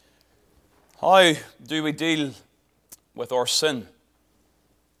How do we deal with our sin?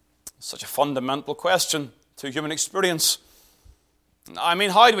 Such a fundamental question to human experience. I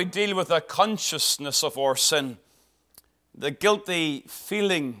mean, how do we deal with the consciousness of our sin? The guilty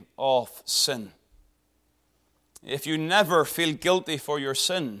feeling of sin. If you never feel guilty for your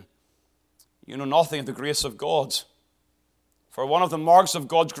sin, you know nothing of the grace of God. For one of the marks of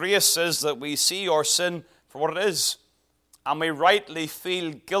God's grace is that we see our sin for what it is, and we rightly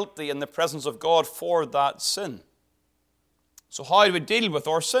feel guilty in the presence of God for that sin. So how do we deal with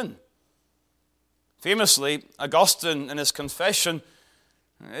our sin? Famously, Augustine in his Confession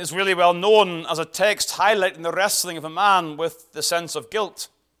is really well known as a text highlighting the wrestling of a man with the sense of guilt.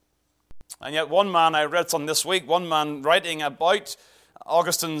 And yet one man, I read some this week, one man writing about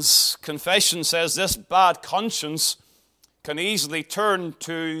Augustine's Confession says this: bad conscience can easily turn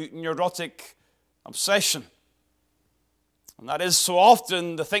to neurotic obsession. And that is so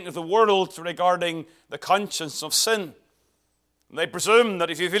often the thinking of the world regarding the conscience of sin. They presume that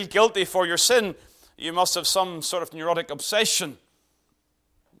if you feel guilty for your sin, you must have some sort of neurotic obsession,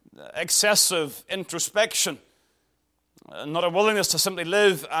 excessive introspection, not a willingness to simply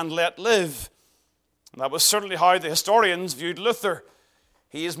live and let live. And that was certainly how the historians viewed Luther.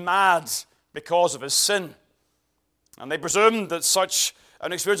 He is mad because of his sin. And they presumed that such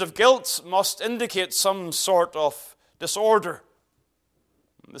an experience of guilt must indicate some sort of disorder.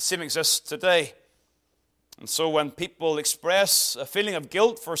 The same exists today. And so when people express a feeling of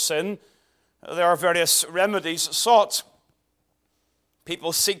guilt for sin, there are various remedies sought.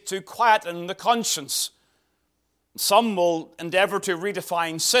 People seek to quieten the conscience. Some will endeavor to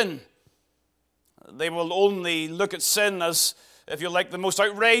redefine sin. They will only look at sin as, if you like, the most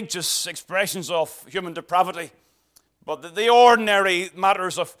outrageous expressions of human depravity. But the ordinary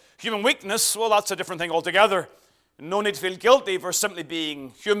matters of human weakness, well, that's a different thing altogether. No need to feel guilty for simply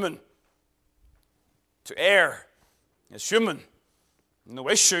being human. To err is human. No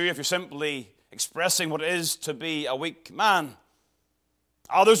issue if you're simply expressing what it is to be a weak man.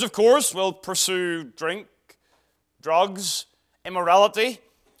 Others, of course, will pursue drink, drugs, immorality,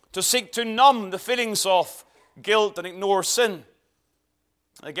 to seek to numb the feelings of guilt and ignore sin.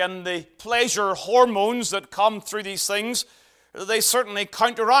 Again, the pleasure hormones that come through these things, they certainly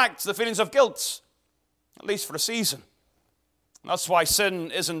counteract the feelings of guilt, at least for a season. That's why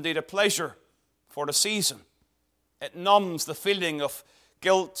sin is indeed a pleasure for the season. It numbs the feeling of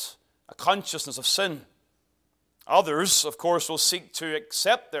guilt, a consciousness of sin. Others, of course, will seek to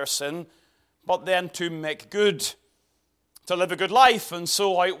accept their sin, but then to make good, to live a good life, and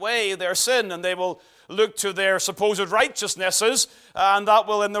so outweigh their sin, and they will look to their supposed righteousnesses, and that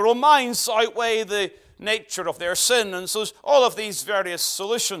will in their own minds outweigh the nature of their sin. And so there's all of these various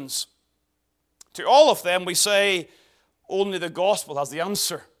solutions. To all of them we say, only the gospel has the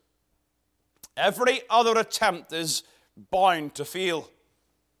answer. Every other attempt is bound to fail.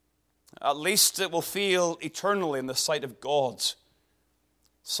 At least it will fail eternally in the sight of God.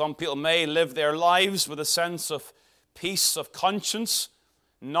 Some people may live their lives with a sense of peace of conscience,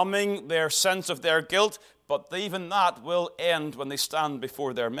 numbing their sense of their guilt, but even that will end when they stand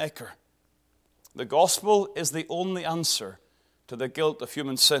before their Maker. The gospel is the only answer to the guilt of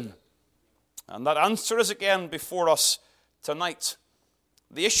human sin. And that answer is again before us tonight.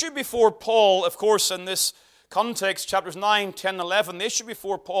 The issue before Paul, of course, in this context, chapters 9, 10, 11, the issue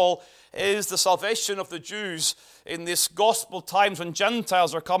before Paul is the salvation of the Jews in this gospel times when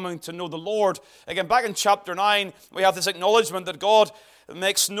Gentiles are coming to know the Lord. Again, back in chapter 9, we have this acknowledgement that God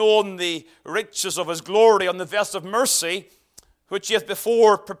makes known the riches of his glory on the vest of mercy, which he hath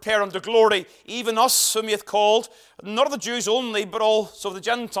before prepared unto glory, even us whom he hath called, not of the Jews only, but also of the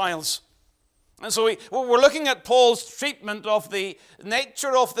Gentiles. And so we're looking at Paul's treatment of the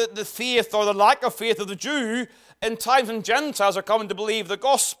nature of the faith or the lack of faith of the Jew in times when Gentiles are coming to believe the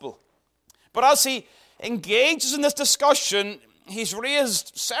gospel. But as he engages in this discussion, he's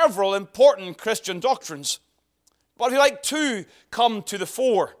raised several important Christian doctrines. But if you like, two come to the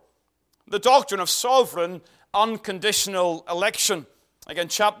fore. The doctrine of sovereign, unconditional election. Again,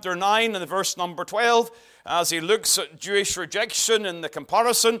 chapter 9 and the verse number 12, as he looks at Jewish rejection in the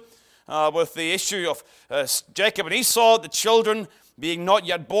comparison with the issue of Jacob and Esau, the children being not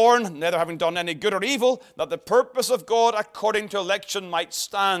yet born, neither having done any good or evil, that the purpose of God according to election might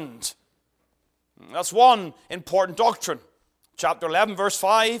stand. That's one important doctrine. Chapter 11, verse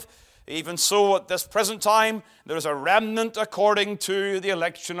 5, even so at this present time, there is a remnant according to the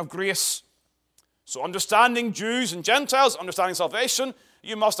election of grace. So understanding Jews and Gentiles, understanding salvation,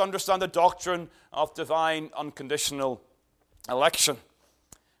 you must understand the doctrine of divine unconditional election.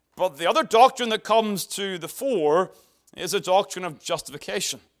 But the other doctrine that comes to the fore is a doctrine of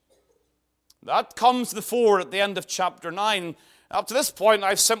justification. That comes to the fore at the end of chapter 9. Up to this point,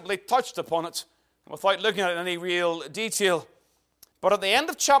 I've simply touched upon it without looking at it in any real detail. But at the end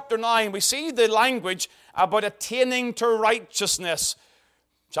of chapter 9, we see the language about attaining to righteousness.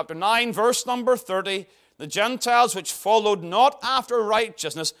 Chapter 9, verse number 30, the Gentiles which followed not after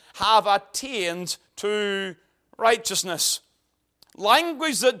righteousness have attained to righteousness.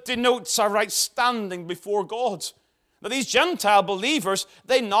 Language that denotes a right standing before God. Now these Gentile believers,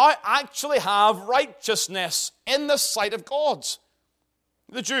 they now actually have righteousness in the sight of God.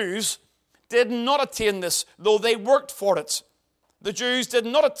 The Jews did not attain this, though they worked for it. The Jews did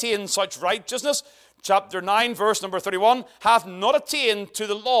not attain such righteousness. Chapter 9, verse number 31, have not attained to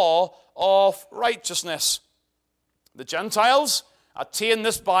the law of righteousness. The Gentiles attain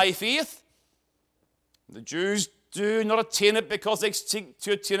this by faith. The Jews do not attain it because they seek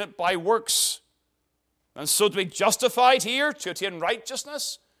to attain it by works. And so to be justified here, to attain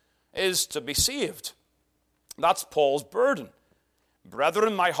righteousness, is to be saved. That's Paul's burden.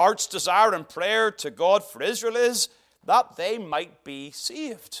 Brethren, my heart's desire and prayer to God for Israel is that they might be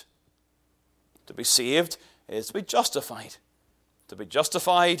saved. To be saved is to be justified. To be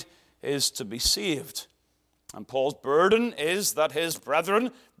justified is to be saved. And Paul's burden is that his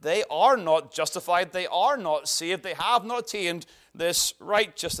brethren, they are not justified, they are not saved, they have not attained this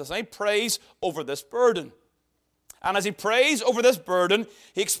righteousness. And he prays over this burden. And as he prays over this burden,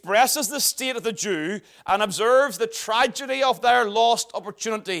 he expresses the state of the Jew and observes the tragedy of their lost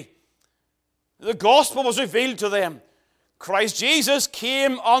opportunity. The gospel was revealed to them. Christ Jesus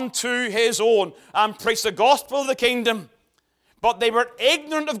came unto his own and preached the gospel of the kingdom. But they were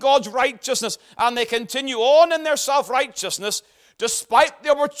ignorant of God's righteousness, and they continue on in their self-righteousness despite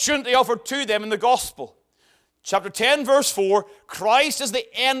the opportunity offered to them in the gospel. Chapter 10, verse 4, Christ is the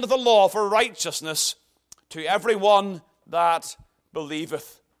end of the law for righteousness to everyone that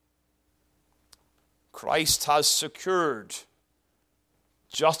believeth. Christ has secured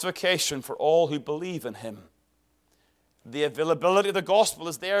justification for all who believe in him. The availability of the gospel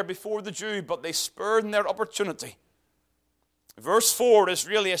is there before the Jew, but they spurn their opportunity. Verse 4 is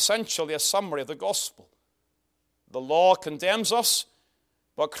really essentially a summary of the gospel. The law condemns us,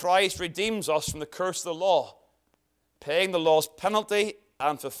 but Christ redeems us from the curse of the law, paying the law's penalty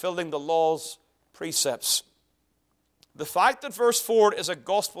and fulfilling the law's precepts. The fact that verse 4 is a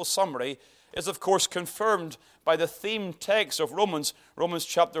gospel summary is, of course, confirmed by the theme text of Romans. Romans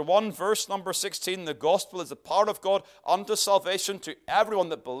chapter 1, verse number 16, the gospel is the power of God unto salvation to everyone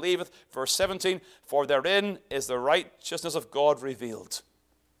that believeth. Verse 17, for therein is the righteousness of God revealed.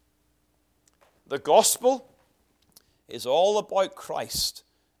 The gospel is all about Christ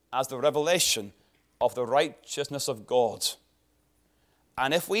as the revelation of the righteousness of God.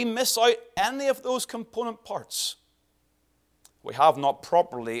 And if we miss out any of those component parts, we have not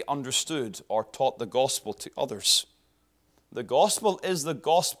properly understood or taught the gospel to others. The gospel is the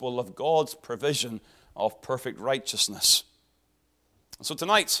gospel of God's provision of perfect righteousness. So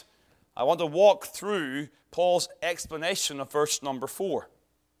tonight, I want to walk through Paul's explanation of verse number 4.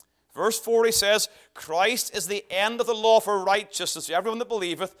 Verse 4, he says, Christ is the end of the law for righteousness to everyone that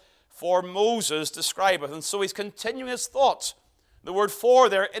believeth, for Moses describeth. And so he's continuing his thought. The word for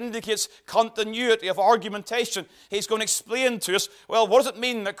there indicates continuity of argumentation. He's going to explain to us, well, what does it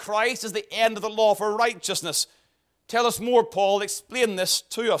mean that Christ is the end of the law for righteousness? Tell us more, Paul. Explain this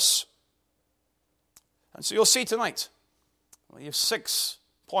to us. And so you'll see tonight, you have 6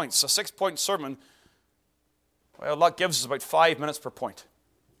 points, a 6-point sermon. Well, that gives us about 5 minutes per point.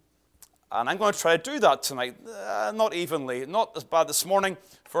 And I'm going to try to do that tonight, not evenly, not as bad this morning.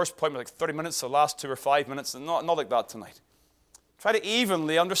 First point was like 30 minutes, the last 2 or 5 minutes, and not like that tonight. Try to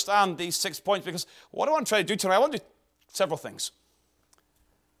evenly understand these 6 points, because what I want to try to do tonight, I want to do several things.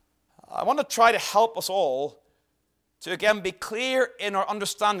 I want to try to help us all to again be clear in our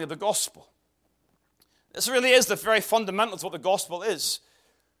understanding of the gospel. This really is the very fundamentals of what the gospel is.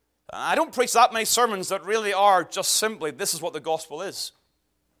 I don't preach that many sermons that really are just simply, this is what the gospel is.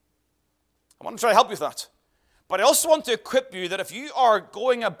 I want to try to help you with that. But I also want to equip you that if you are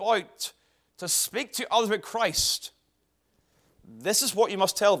going about to speak to others about Christ, this is what you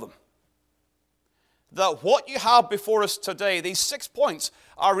must tell them. That what you have before us today, these 6 points,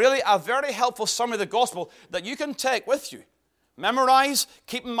 are really a very helpful summary of the gospel that you can take with you. Memorize,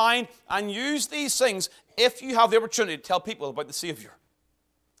 keep in mind, and use these things if you have the opportunity to tell people about the Savior.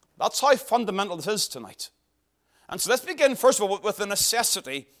 That's how fundamental this is tonight. And so let's begin, first of all, with the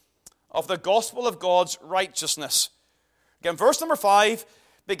necessity of the gospel of God's righteousness. Again, verse number 5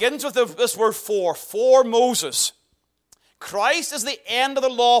 begins with this word for Moses. Christ is the end of the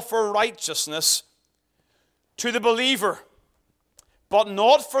law for righteousness to the believer. but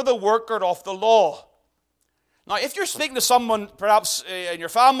not for the worker of the law. Now, if you're speaking to someone, perhaps in your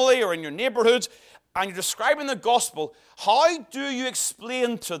family or in your neighborhood, and you're describing the gospel, how do you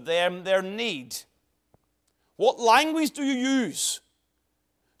explain to them their need? What language do you use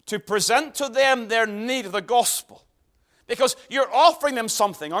to present to them their need of the gospel? Because you're offering them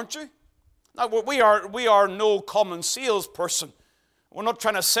something, aren't you? Now, we are no common salesperson. We're not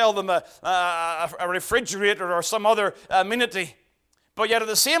trying to sell them a refrigerator or some other amenity. But yet at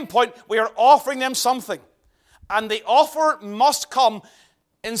the same point, we are offering them something. And the offer must come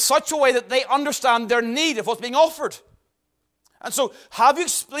in such a way that they understand their need of what's being offered. And so, have you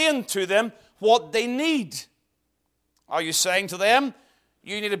explained to them what they need? Are you saying to them,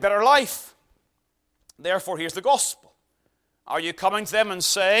 you need a better life, therefore here's the gospel? Are you coming to them and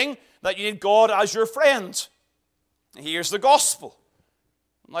saying that you need God as your friend? Here's the gospel.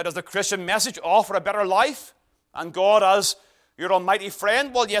 Now, does the Christian message offer a better life and God as your almighty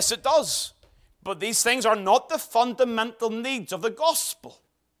friend? Well, yes, it does. But these things are not the fundamental needs of the gospel.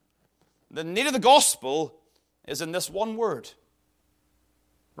 The need of the gospel is in this one word: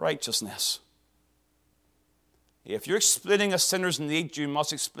 righteousness. If you're explaining a sinner's need, you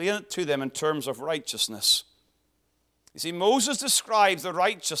must explain it to them in terms of righteousness. You see, Moses describes the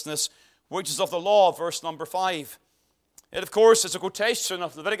righteousness which is of the law, verse number 5. It, of course, is a quotation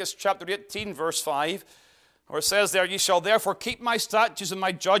of Leviticus chapter 18, verse 5, where it says there, "Ye shall therefore keep my statutes and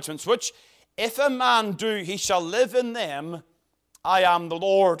my judgments, which if a man do, he shall live in them. I am the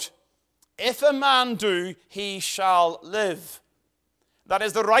Lord. If a man do, he shall live." That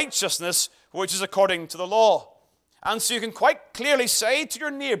is the righteousness which is according to the law. And so you can quite clearly say to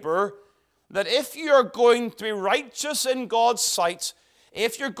your neighbor that if you're going to be righteous in God's sight,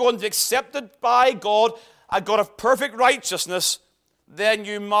 if you're going to be accepted by God, a God of perfect righteousness, then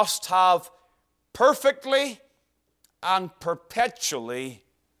you must have perfectly and perpetually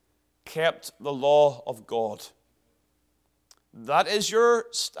kept the law of God. That is your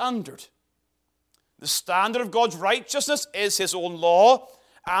standard. The standard of God's righteousness is His own law,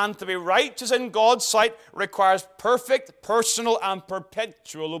 and to be righteous in God's sight requires perfect, personal, and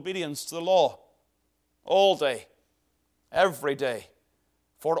perpetual obedience to the law. All day, every day,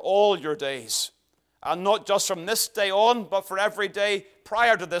 for all your days. And not just from this day on, but for every day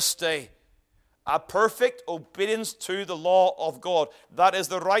prior to this day. A perfect obedience to the law of God. That is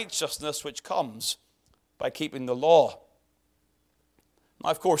the righteousness which comes by keeping the law. Now,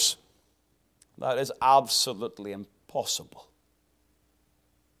 of course, that is absolutely impossible.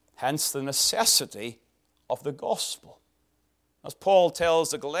 Hence the necessity of the gospel. As Paul tells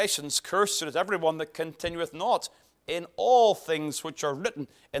the Galatians, "Cursed is everyone that continueth not in all things which are written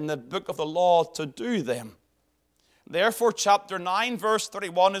in the book of the law to do them." Therefore, chapter 9, verse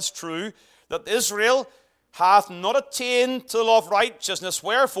 31 is true, that Israel hath not attained to the law of righteousness.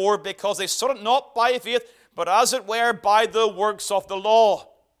 Wherefore? Because they sought it not by faith, but as it were by the works of the law.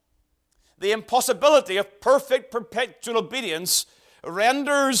 The impossibility of perfect perpetual obedience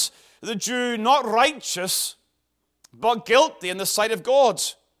renders the Jew not righteous, but guilty in the sight of God.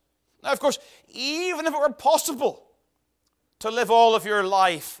 Now, of course, even if it were possible to live all of your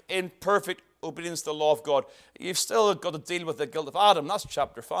life in perfect obedience to the law of God, you've still got to deal with the guilt of Adam. That's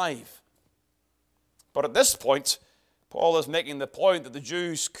chapter 5. But at this point, Paul is making the point that the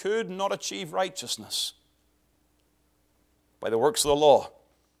Jews could not achieve righteousness by the works of the law.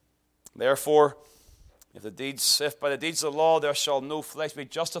 Therefore, if by the deeds of the law there shall no flesh be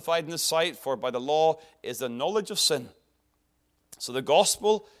justified in the sight, for by the law is the knowledge of sin. So the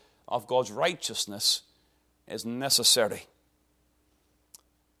gospel of God's righteousness is necessary.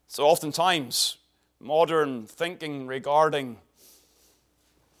 So oftentimes, modern thinking regarding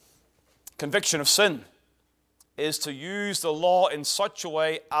conviction of sin is to use the law in such a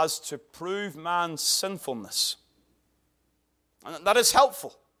way as to prove man's sinfulness. And that is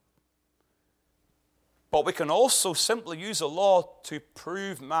helpful. But we can also simply use the law to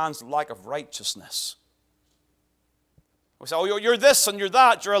prove man's lack of righteousness. We say, "Oh, you're this and you're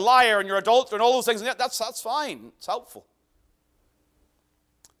that, you're a liar and you're an adulterer and all those things." And that's fine, it's helpful.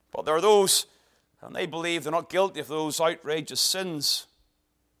 But there are those, and they believe they're not guilty of those outrageous sins,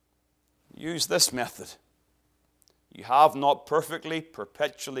 use this method. You have not perfectly,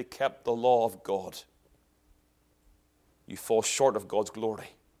 perpetually kept the law of God. You fall short of God's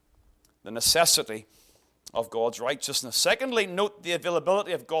glory. The necessity of God's righteousness. Secondly, note the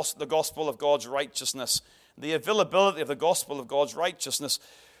availability of the gospel of God's righteousness. The availability of the gospel of God's righteousness.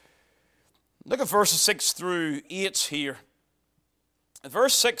 Look at verses 6 through 8 here.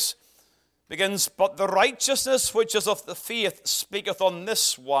 Verse 6 begins, "But the righteousness which is of the faith speaketh on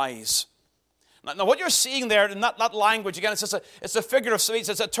this wise, Now what you're seeing there in that language, again, it's a figure of speech,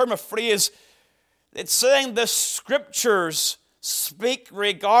 it's a term of phrase. It's saying the Scriptures speak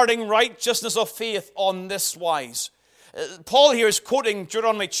regarding righteousness of faith on this wise. Paul here is quoting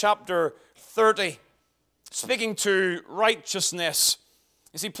Deuteronomy chapter 30, speaking to righteousness.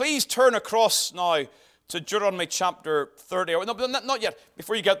 You see, please turn across now to Deuteronomy chapter 30. No, not yet.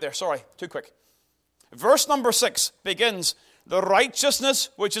 Before you get there, sorry, too quick. Verse number 6 begins, the righteousness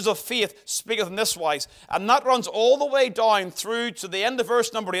which is of faith speaketh in this wise. And that runs all the way down through to the end of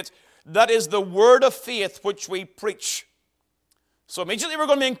verse number 8. That is the word of faith which we preach. So immediately we're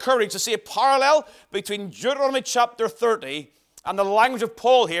going to be encouraged to see a parallel between Deuteronomy chapter 30 and the language of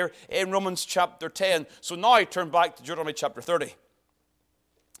Paul here in Romans chapter 10. So now I turn back to Deuteronomy chapter 30.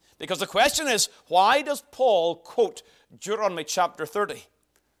 Because the question is, why does Paul quote Deuteronomy chapter 30?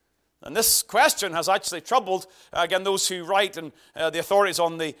 And this question has actually troubled, again, those who write and the authorities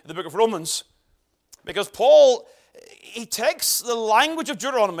on the book of Romans. Because Paul, he takes the language of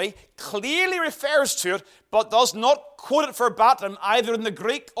Deuteronomy, clearly refers to it, but does not quote it verbatim either in the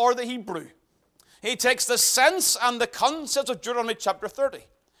Greek or the Hebrew. He takes the sense and the concepts of Deuteronomy chapter 30.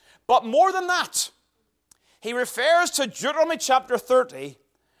 But more than that, he refers to Deuteronomy chapter 30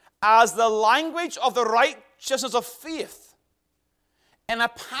 as the language of the righteousness of faith in a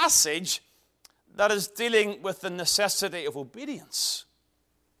passage that is dealing with the necessity of obedience.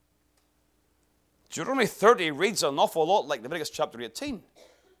 Deuteronomy 30 reads an awful lot like Leviticus chapter 18.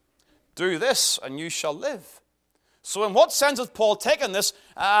 Do this and you shall live. So in what sense has Paul taken this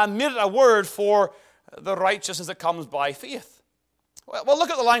and made it a word for the righteousness that comes by faith? Well, look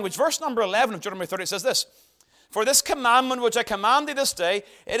at the language. Verse number 11 of Deuteronomy 30 says this, for this commandment which I command thee this day,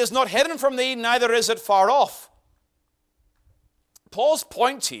 it is not hidden from thee, neither is it far off. Paul's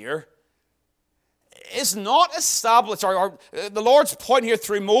point here is not established, or the Lord's point here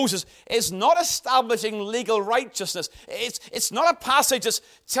through Moses is not establishing legal righteousness. It's not a passage that's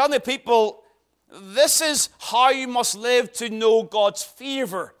telling the people, this is how you must live to know God's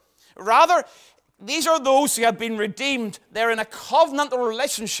favor. Rather, these are those who have been redeemed. They're in a covenantal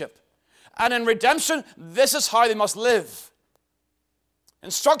relationship. And in redemption, this is how they must live.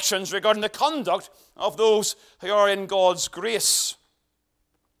 Instructions regarding the conduct of those who are in God's grace.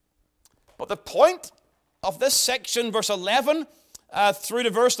 But the point of this section, verse 11 through to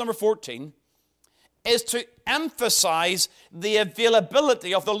verse number 14, is to emphasize the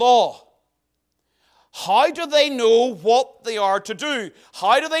availability of the law. How do they know what they are to do?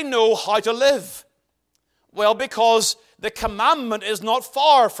 How do they know how to live? Well, because the commandment is not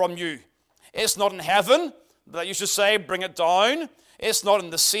far from you. It's not in heaven, that you should say, bring it down. It's not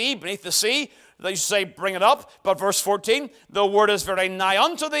in the sea, beneath the sea, that you should say, bring it up. But verse 14, the word is very nigh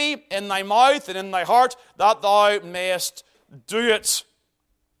unto thee, in thy mouth and in thy heart, that thou mayest do it.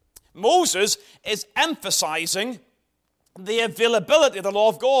 Moses is emphasizing the availability of the law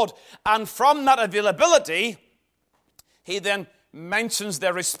of God. And from that availability, he then mentions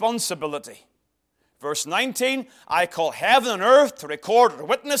their responsibility. Verse 19, I call heaven and earth to record or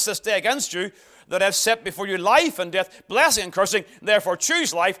witness this day against you, that I have set before you life and death, blessing and cursing. Therefore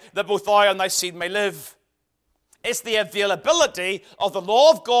choose life, that both thou and thy seed may live. It's the availability of the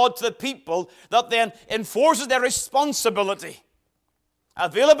law of God to the people that then enforces their responsibility.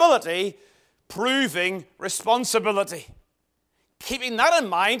 Availability proving responsibility. Keeping that in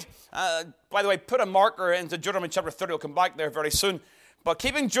mind, by the way, put a marker into Deuteronomy chapter 30. We'll come back there very soon. But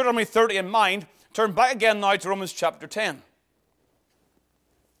keeping Deuteronomy 30 in mind, turn back again now to Romans chapter 10.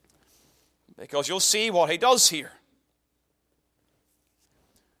 Because you'll see what he does here.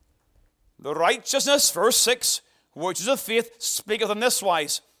 The righteousness, verse 6, which is of faith, speaketh in this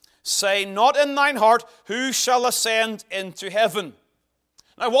wise. Say not in thine heart, who shall ascend into heaven?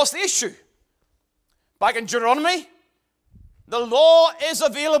 Now what's the issue? Back in Deuteronomy, the law is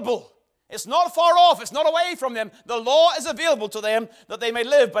available. It's not far off. It's not away from them. The law is available to them that they may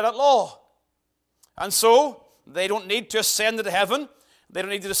live by that law. And so, they don't need to ascend into heaven. They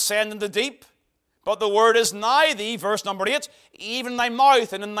don't need to descend into the deep. But the word is nigh thee, verse number 8, even in thy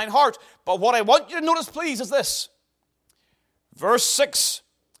mouth and in thine heart. But what I want you to notice, please, is this. Verse 6,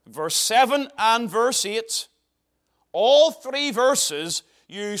 verse 7, and verse 8. All three verses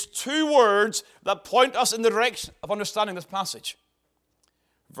use two words that point us in the direction of understanding this passage.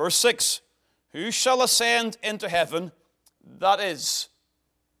 Verse 6, who shall ascend into heaven? That is,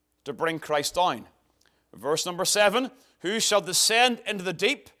 to bring Christ down. Verse number 7, who shall descend into the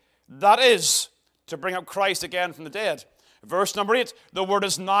deep? That is, to bring up Christ again from the dead. Verse number 8, the word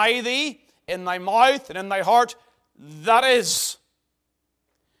is nigh thee, in thy mouth and in thy heart. That is.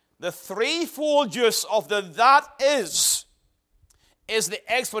 The threefold use of the that is is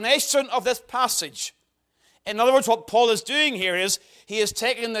the explanation of this passage. In other words, what Paul is doing here is he is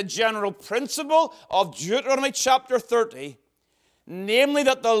taking the general principle of Deuteronomy chapter 30, namely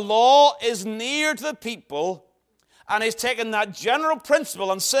that the law is near to the people, and he's taking that general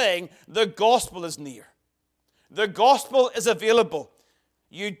principle and saying the gospel is near. The gospel is available.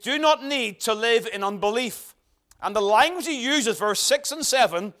 You do not need to live in unbelief. And the language he uses, verse 6 and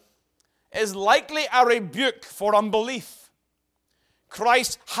 7, is likely a rebuke for unbelief.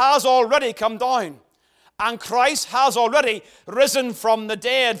 Christ has already come down, and Christ has already risen from the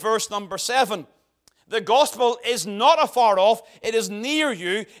dead, verse number 7. The gospel is not afar off. It is near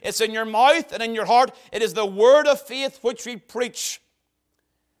you. It's in your mouth and in your heart. It is the word of faith which we preach.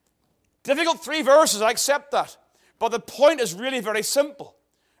 Difficult 3 verses, I accept that. But the point is really very simple.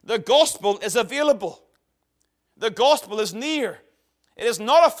 The gospel is available. The gospel is near. It is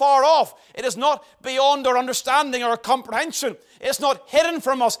not afar off. It is not beyond our understanding or our comprehension. It's not hidden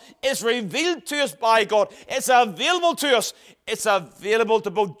from us. It's revealed to us by God. It's available to us. It's available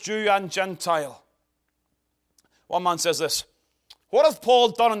to both Jew and Gentile. One man says this: what has Paul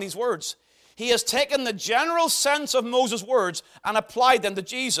done in these words? He has taken the general sense of Moses' words and applied them to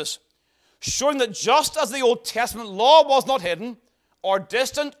Jesus, showing that just as the Old Testament law was not hidden, or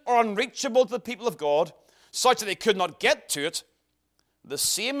distant, or unreachable to the people of God, such that they could not get to it, the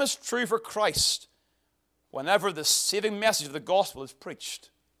same is true for Christ whenever the saving message of the gospel is preached.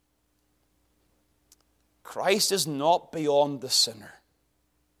 Christ is not beyond the sinner.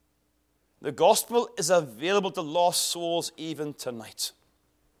 The gospel is available to lost souls even tonight.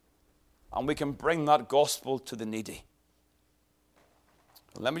 And we can bring that gospel to the needy.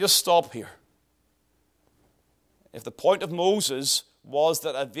 Let me just stop here. If the point of Moses was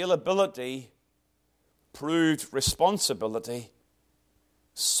that availability proved responsibility,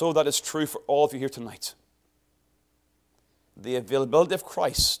 so that is true for all of you here tonight. The availability of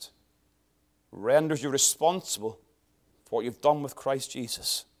Christ renders you responsible for what you've done with Christ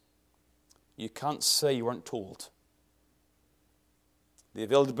Jesus. You can't say you weren't told. The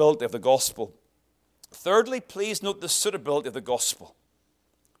availability of the gospel. Thirdly, please note the suitability of the gospel.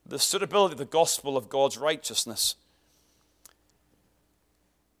 The suitability of the gospel of God's righteousness.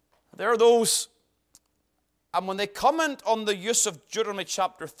 There are those, and when they comment on the use of Deuteronomy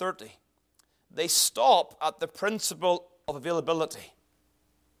chapter 30, they stop at the principle of availability.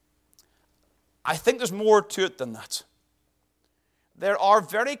 I think there's more to it than that. There are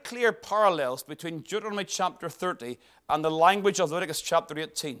very clear parallels between Deuteronomy chapter 30 and the language of Leviticus chapter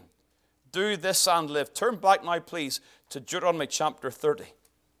 18. Do this and live. Turn back now, please, to Deuteronomy chapter 30.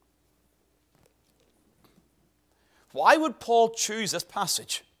 Why would Paul choose this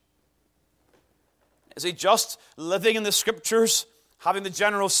passage? Is he just living in the Scriptures, having the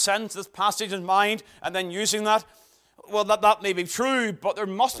general sense of this passage in mind, and then using that? Well, that may be true, but there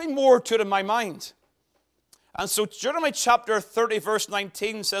must be more to it in my mind. And so Deuteronomy chapter 30, verse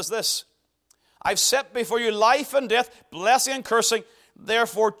 19 says this: I've set before you life and death, blessing and cursing.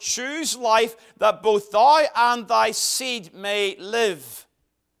 Therefore choose life, that both thou and thy seed may live.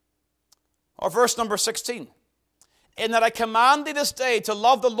 Or verse number 16. In that I command thee this day to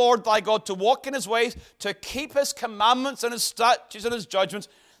love the Lord thy God, to walk in his ways, to keep his commandments and his statutes and his judgments,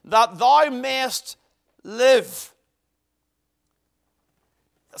 that thou mayest live.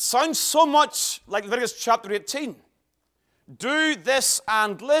 It sounds so much like Leviticus chapter 18. Do this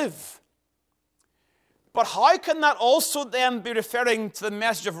and live. But how can that also then be referring to the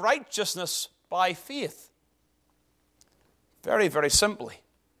message of righteousness by faith? Very, very simply.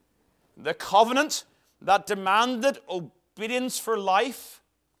 The covenant that demanded obedience for life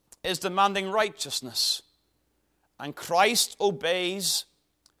is demanding righteousness. And Christ obeys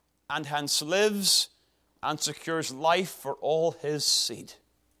and hence lives and secures life for all his seed.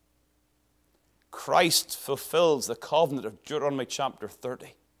 Christ fulfills the covenant of Deuteronomy chapter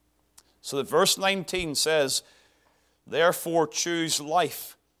 30. So that verse 19 says, therefore choose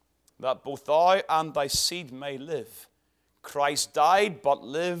life, that both thou and thy seed may live. Christ died but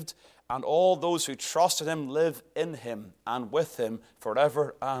lived, and all those who trust in him live in him and with him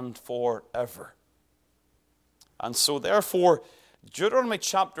forever and forever. And so therefore, Deuteronomy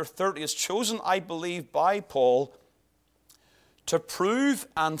chapter 30 is chosen, I believe, by Paul to prove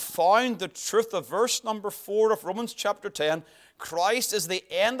and found the truth of verse number 4 of Romans chapter 10. Christ is the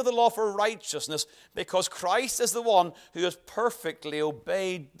end of the law for righteousness, because Christ is the one who has perfectly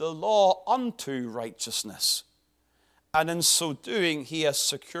obeyed the law unto righteousness. And in so doing, he has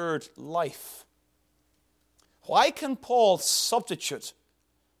secured life. Why can Paul substitute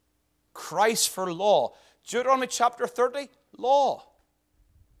Christ for law? Deuteronomy chapter 30, law.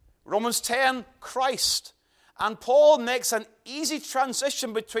 Romans 10, Christ. And Paul makes an easy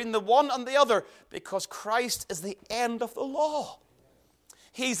transition between the one and the other because Christ is the end of the law.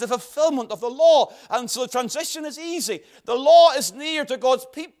 He's the fulfillment of the law. And so the transition is easy. The law is near to God's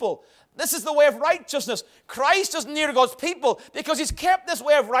people. This is the way of righteousness. Christ is near to God's people because he's kept this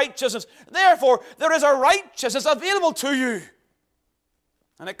way of righteousness. Therefore, there is a righteousness available to you.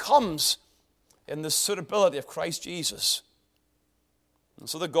 And it comes in the suitability of Christ Jesus. And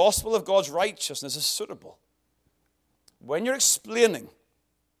so the gospel of God's righteousness is suitable. When you're explaining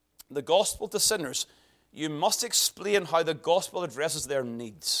the gospel to sinners, you must explain how the gospel addresses their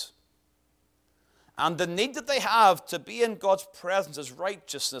needs. And the need that they have to be in God's presence is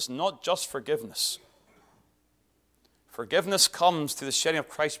righteousness, not just forgiveness. Forgiveness comes through the shedding of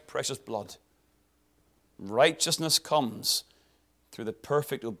Christ's precious blood. Righteousness comes through the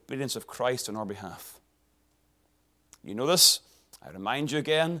perfect obedience of Christ on our behalf. You know this? I remind you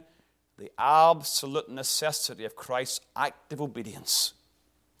again, the absolute necessity of Christ's active obedience.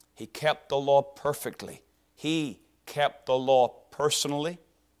 He kept the law perfectly. He kept the law personally,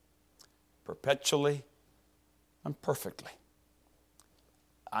 perpetually, and perfectly.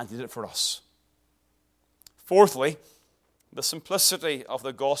 And he did it for us. Fourthly, the simplicity of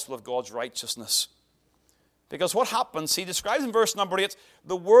the gospel of God's righteousness. Because what happens, he describes in verse number 8,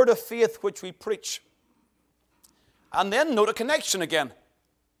 the word of faith which we preach. And then note a connection again.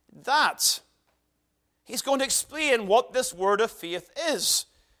 That. He's going to explain what this word of faith is.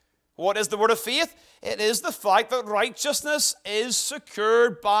 What is the word of faith? It is the fact that righteousness is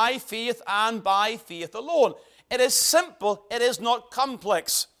secured by faith and by faith alone. It is simple. It is not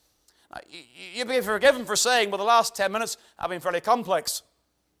complex. Now, you'll be forgiven for saying, well, the last 10 minutes have been fairly complex.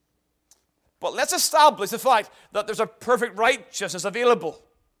 But let's establish the fact that there's a perfect righteousness available.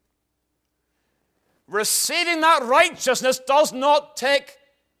 Receiving that righteousness does not take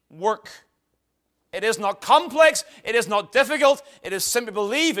work. It is not complex. It is not difficult. It is simply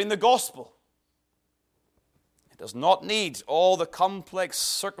believing the gospel. It does not need all the complex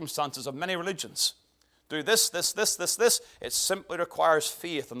circumstances of many religions. Do this, this, this, this, this. It simply requires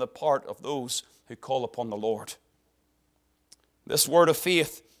faith on the part of those who call upon the Lord. This word of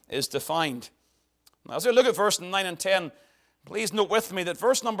faith is defined. Now, as we look at verse 9 and 10, please note with me that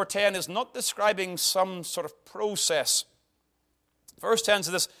verse number 10 is not describing some sort of process. Verse 10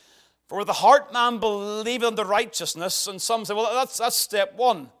 says this, for with the heart man believeth unto righteousness, and some say, well, that's step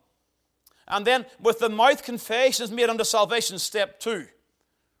 1. And then with the mouth confession is made unto salvation, step 2.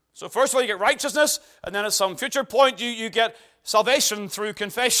 So first of all, you get righteousness, and then at some future point, you get salvation through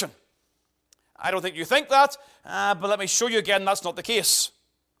confession. I don't think you think that, but let me show you again, that's not the case.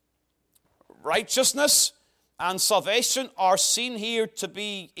 Righteousness and salvation are seen here to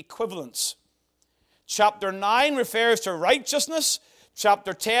be equivalents. Chapter 9 refers to righteousness.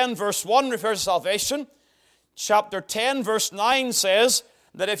 Chapter 10, verse 1 refers to salvation. Chapter 10, verse 9 says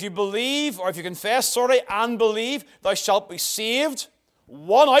that if you believe, or if you confess, and believe, thou shalt be saved.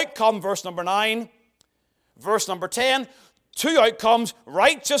 One outcome, verse number 9. Verse number 10, 2 outcomes,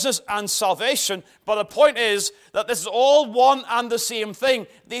 righteousness and salvation. But the point is that this is all one and the same thing.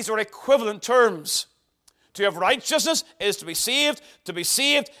 These are equivalent terms. To have righteousness is to be saved. To be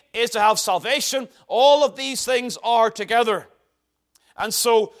saved is to have salvation. All of these things are together. And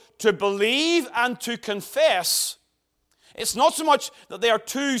so to believe and to confess, it's not so much that they are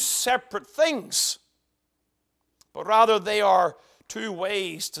two separate things, but rather they are two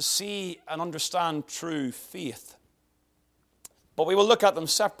ways to see and understand true faith. But we will look at them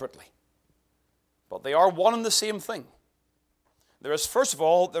separately. But they are one and the same thing. There is, first of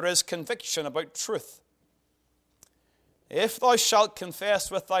all, there is conviction about truth. If thou shalt confess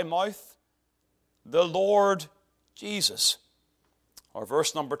with thy mouth the Lord Jesus. Or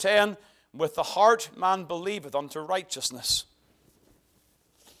verse number 10, with the heart man believeth unto righteousness.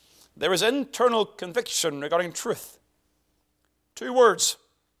 There is internal conviction regarding truth. 2 words,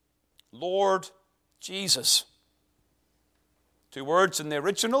 Lord Jesus. 2 words in the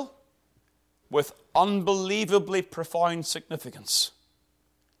original with unbelievably profound significance.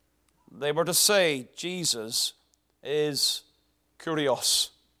 They were to say, Jesus is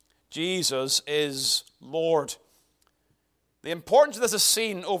Kurios. Jesus is Lord. The importance of this is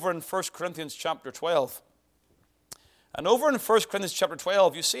seen over in 1 Corinthians chapter 12. And over in 1 Corinthians chapter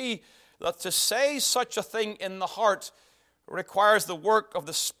 12, you see that to say such a thing in the heart requires the work of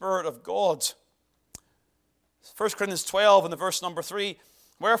the Spirit of God. 1 Corinthians 12 and the verse number 3,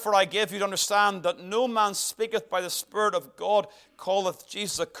 wherefore I give you to understand that no man speaketh by the Spirit of God calleth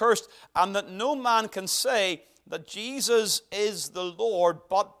Jesus accursed, and that no man can say that Jesus is the Lord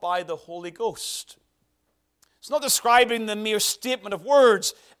but by the Holy Ghost. It's not describing the mere statement of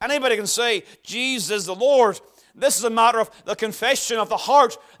words. Anybody can say, Jesus is the Lord. This is a matter of the confession of the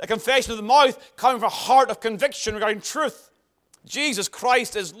heart, the confession of the mouth, coming from a heart of conviction regarding truth. Jesus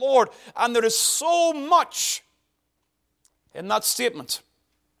Christ is Lord. And there is so much in that statement.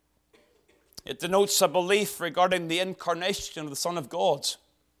 It denotes a belief regarding the incarnation of the Son of God.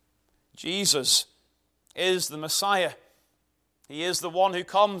 Jesus is the Messiah. He is the one who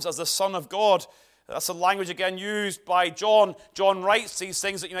comes as the Son of God. That's the language again used by John. John writes these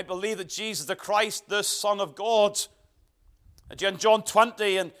things that you might believe that Jesus the Christ, the Son of God. Again, John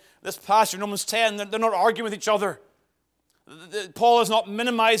 20 and this passage in Romans 10, they're not arguing with each other. Paul is not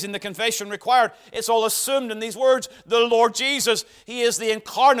minimizing the confession required. It's all assumed in these words. The Lord Jesus, He is the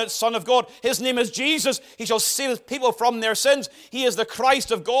incarnate Son of God. His name is Jesus. He shall save His people from their sins. He is the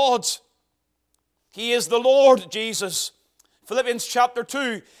Christ of God. He is the Lord Jesus. Philippians chapter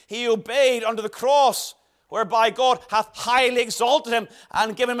 2, He obeyed unto the cross, whereby God hath highly exalted Him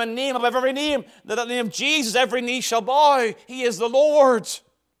and given Him a name above every name, that at the name of Jesus every knee shall bow. He is the Lord.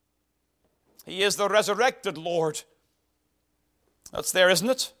 He is the resurrected Lord. That's there, isn't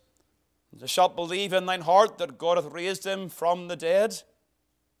it? Thou shalt believe in thine heart that God hath raised Him from the dead.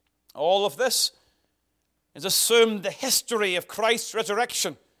 All of this is assumed the history of Christ's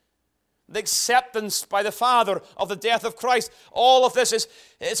resurrection, the acceptance by the Father of the death of Christ. All of this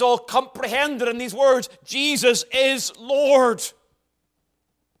is all comprehended in these words. Jesus is Lord.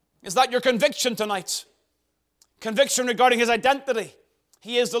 Is that your conviction tonight? Conviction regarding His identity.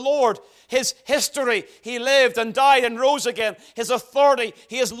 He is the Lord. His history, He lived and died and rose again. His authority,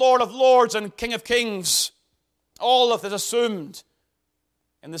 He is Lord of lords and King of kings. All of this assumed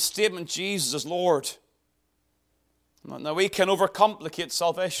in the statement, Jesus is Lord. Now we can overcomplicate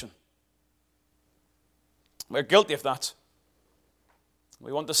salvation. We're guilty of that.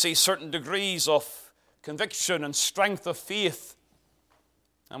 We want to see certain degrees of conviction and strength of faith.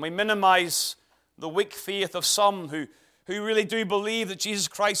 And we minimize the weak faith of some who really do believe that Jesus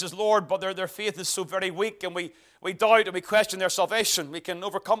Christ is Lord, but their faith is so very weak, and we doubt and we question their salvation. We can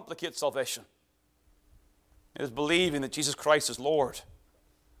overcomplicate salvation. It is believing that Jesus Christ is Lord.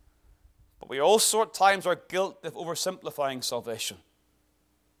 But we also at times are guilty of oversimplifying salvation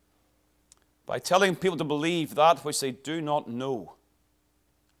by telling people to believe that which they do not know.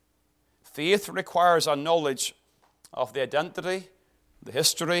 Faith requires a knowledge of the identity, the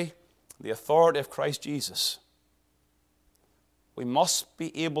history, the authority of Christ Jesus. We must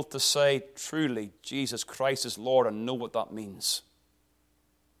be able to say truly, Jesus Christ is Lord, and know what that means.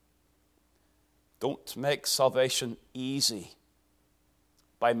 Don't make salvation easy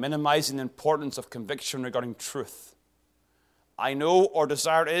by minimizing the importance of conviction regarding truth. I know our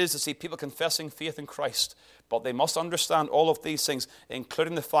desire is to see people confessing faith in Christ, but they must understand all of these things,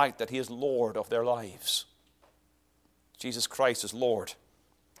 including the fact that He is Lord of their lives. Jesus Christ is Lord.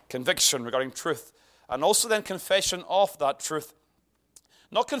 Conviction regarding truth, and also then confession of that truth.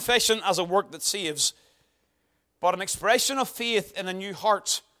 Not confession as a work that saves, but an expression of faith in a new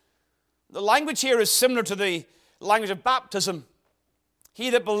heart. The language here is similar to the language of baptism. He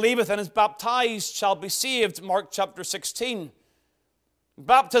that believeth and is baptized shall be saved, Mark chapter 16.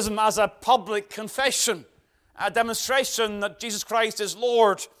 Baptism as a public confession, a demonstration that Jesus Christ is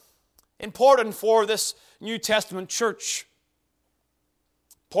Lord, important for this New Testament church.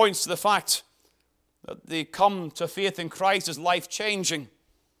 Points to the fact that they come to faith in Christ is life-changing.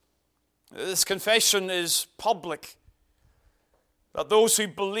 This confession is public, that those who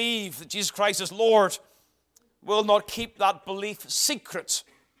believe that Jesus Christ is Lord will not keep that belief secret,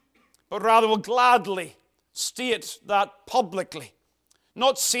 but rather will gladly state that publicly.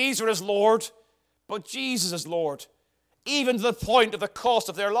 Not Caesar is Lord, but Jesus is Lord, even to the point of the cost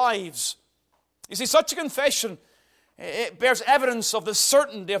of their lives. You see, such a confession, it bears evidence of the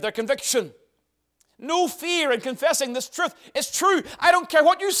certainty of their conviction. No fear in confessing this truth. It's true. I don't care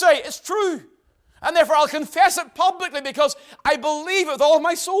what you say. It's true. And therefore I'll confess it publicly because I believe it with all of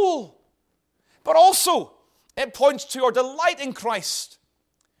my soul. But also, it points to our delight in Christ.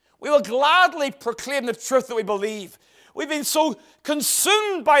 We will gladly proclaim the truth that we believe. We've been so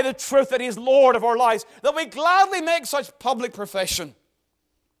consumed by the truth that He is Lord of our lives that we gladly make such public profession.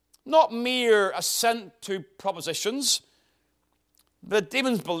 Not mere assent to propositions. The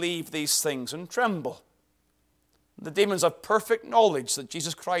demons believe these things and tremble. The demons have perfect knowledge that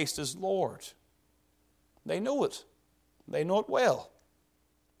Jesus Christ is Lord. They know it. They know it well.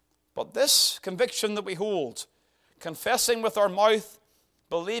 But this conviction that we hold, confessing with our mouth,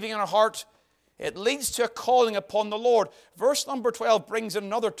 believing in our heart, it leads to a calling upon the Lord. Verse number 12 brings in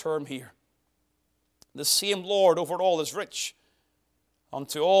another term here. The same Lord over all is rich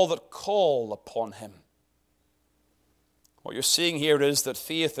unto all that call upon Him. What you're seeing here is that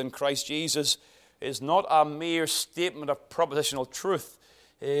faith in Christ Jesus is not a mere statement of propositional truth.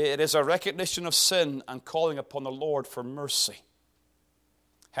 It is a recognition of sin and calling upon the Lord for mercy.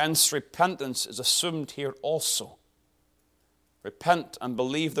 Hence, repentance is assumed here also. Repent and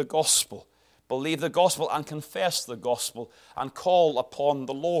believe the gospel. Believe the gospel and confess the gospel and call upon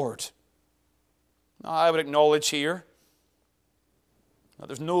the Lord. Now, I would acknowledge here that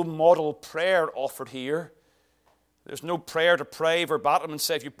there's no model prayer offered here. There's no prayer to pray verbatim and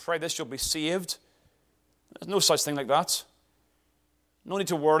say, if you pray this, you'll be saved. There's no such thing like that. No need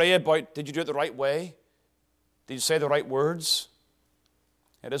to worry about, did you do it the right way? Did you say the right words?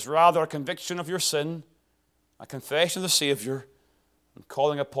 It is rather a conviction of your sin, a confession of the Savior, and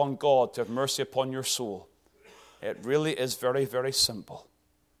calling upon God to have mercy upon your soul. It really is very, very simple.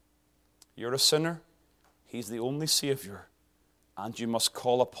 You're a sinner. He's the only Savior, and you must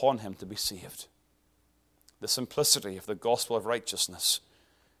call upon Him to be saved. The simplicity of the gospel of righteousness.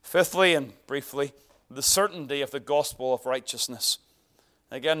 Fifthly and briefly, the certainty of the gospel of righteousness.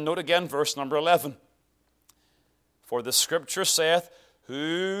 Again, note again verse number 11. For the Scripture saith,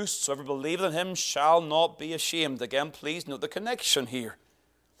 whosoever believeth in Him shall not be ashamed. Again, please note the connection here.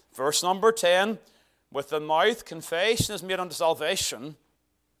 Verse number 10, with the mouth confession is made unto salvation,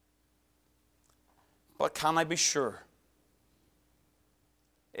 but can I be sure?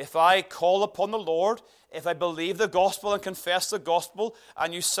 If I call upon the Lord, if I believe the gospel and confess the gospel,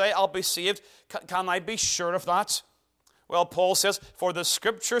 and you say I'll be saved, can I be sure of that? Well, Paul says, for the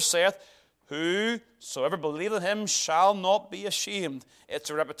Scripture saith, whosoever believeth in Him shall not be ashamed. It's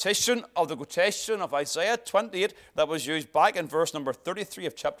a repetition of the quotation of Isaiah 28 that was used back in verse number 33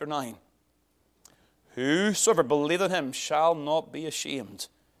 of chapter 9. Whosoever believeth in Him shall not be ashamed.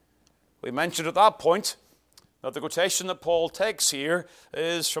 We mentioned at that point that the quotation that Paul takes here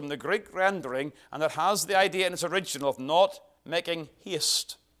is from the Greek rendering, and it has the idea in its original of not making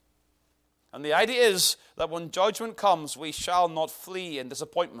haste. And the idea is that when judgment comes, we shall not flee in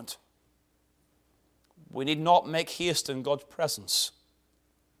disappointment. We need not make haste in God's presence,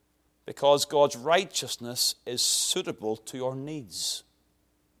 because God's righteousness is suitable to your needs.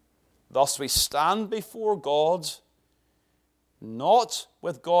 Thus we stand before God, not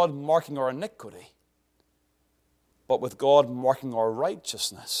with God marking our iniquity, but with God marking our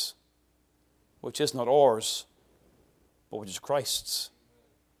righteousness, which is not ours, but which is Christ's.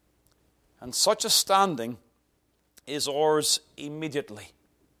 And such a standing is ours immediately,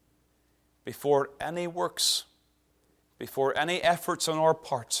 before any works, before any efforts on our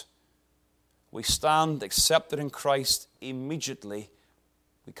part. We stand accepted in Christ immediately.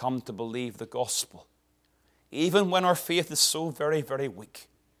 We come to believe the gospel. Even when our faith is so very, very weak.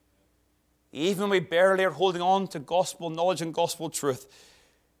 Even when we barely are holding on to gospel knowledge and gospel truth,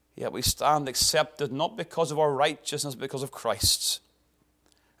 yet we stand accepted not because of our righteousness, but because of Christ's.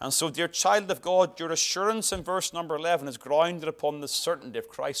 And so, dear child of God, your assurance in verse number 11 is grounded upon the certainty of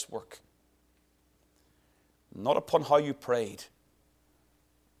Christ's work. Not upon how you prayed,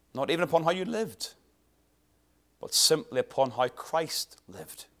 not even upon how you lived, but simply upon how Christ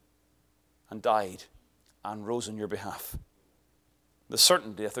lived and died and rose on your behalf. The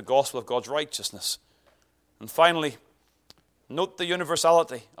certainty of the gospel of God's righteousness. And finally, note the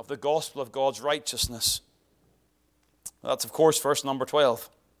universality of the gospel of God's righteousness. That's, of course, verse number 12.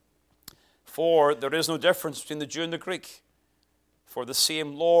 For there is no difference between the Jew and the Greek, for the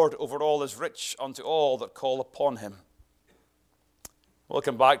same Lord over all is rich unto all that call upon Him. We'll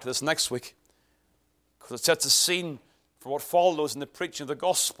come back to this next week, because it sets a scene for what follows in the preaching of the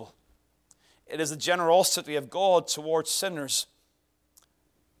gospel. It is the generosity of God towards sinners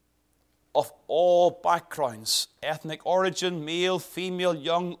of all backgrounds, ethnic origin, male, female,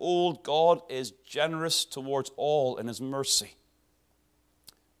 young, old. God is generous towards all in His mercy.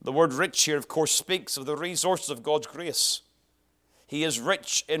 The word rich here, of course, speaks of the resources of God's grace. He is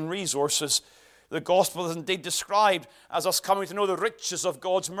rich in resources. The gospel is indeed described as us coming to know the riches of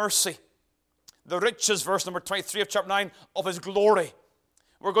God's mercy. The riches, verse number 23 of chapter 9, of His glory.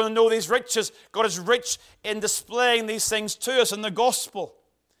 We're going to know these riches. God is rich in displaying these things to us in the gospel.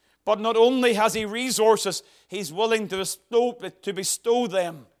 But not only has He resources, He's willing to bestow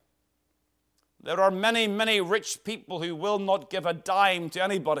them. There are many, many rich people who will not give a dime to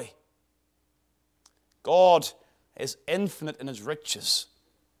anybody. God is infinite in His riches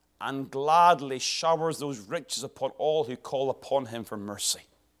and gladly showers those riches upon all who call upon Him for mercy.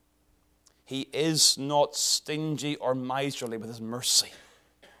 He is not stingy or miserly with His mercy.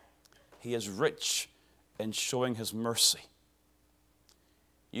 He is rich in showing His mercy.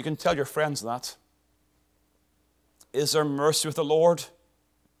 You can tell your friends that. Is there mercy with the Lord?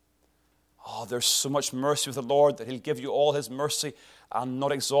 Oh, there's so much mercy with the Lord that he'll give you all his mercy and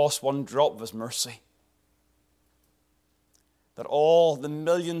not exhaust one drop of his mercy. That all the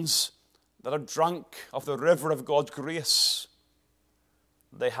millions that have drunk of the river of God's grace,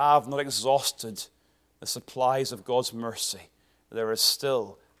 they have not exhausted the supplies of God's mercy. There is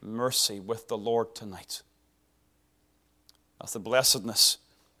still mercy with the Lord tonight. That's the blessedness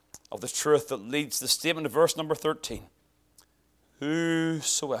of the truth that leads the statement of verse number 13.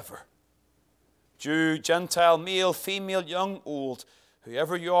 Whosoever, Jew, Gentile, male, female, young, old,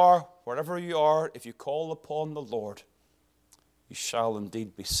 whoever you are, wherever you are, if you call upon the Lord, you shall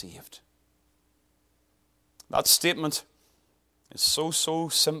indeed be saved. That statement is so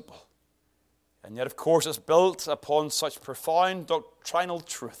simple. And yet, of course, it's built upon such profound doctrinal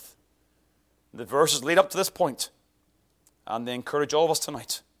truth. The verses lead up to this point, and they encourage all of us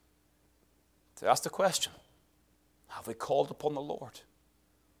tonight to ask the question, have we called upon the Lord?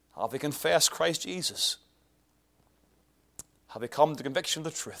 Have we confessed Christ Jesus? Have we come to conviction of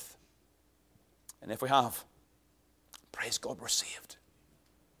the truth? And if we have, praise God, we're saved.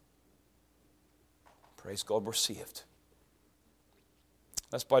 Praise God, we're saved.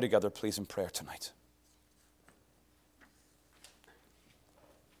 Let's bow together, please, in prayer tonight.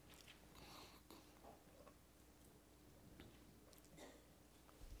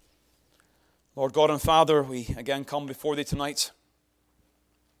 Lord God and Father, we again come before Thee tonight,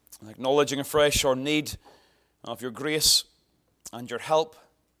 acknowledging afresh our need of Your grace and Your help.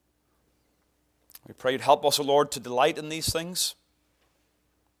 We pray You'd help us, O Lord, to delight in these things,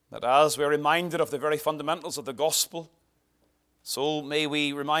 that as we are reminded of the very fundamentals of the gospel, so may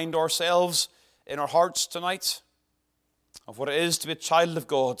we remind ourselves in our hearts tonight of what it is to be a child of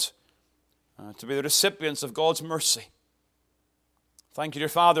God, to be the recipients of God's mercy. Thank you, dear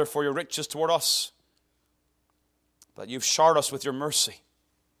Father, for Your riches toward us, that You've showered us with Your mercy.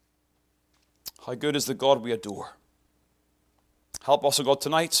 How good is the God we adore. Help us, O God,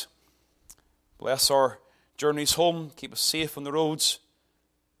 tonight. Bless our journeys home. Keep us safe on the roads.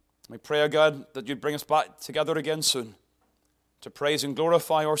 We pray, O God, that You'd bring us back together again soon to praise and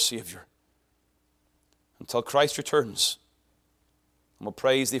glorify our Savior until Christ returns. And we'll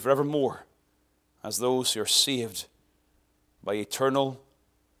praise Thee forevermore as those who are saved by eternal,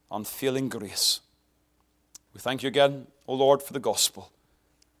 unfailing grace. We thank You again, O Lord, for the gospel.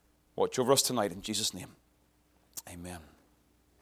 Watch over us tonight in Jesus' name. Amen.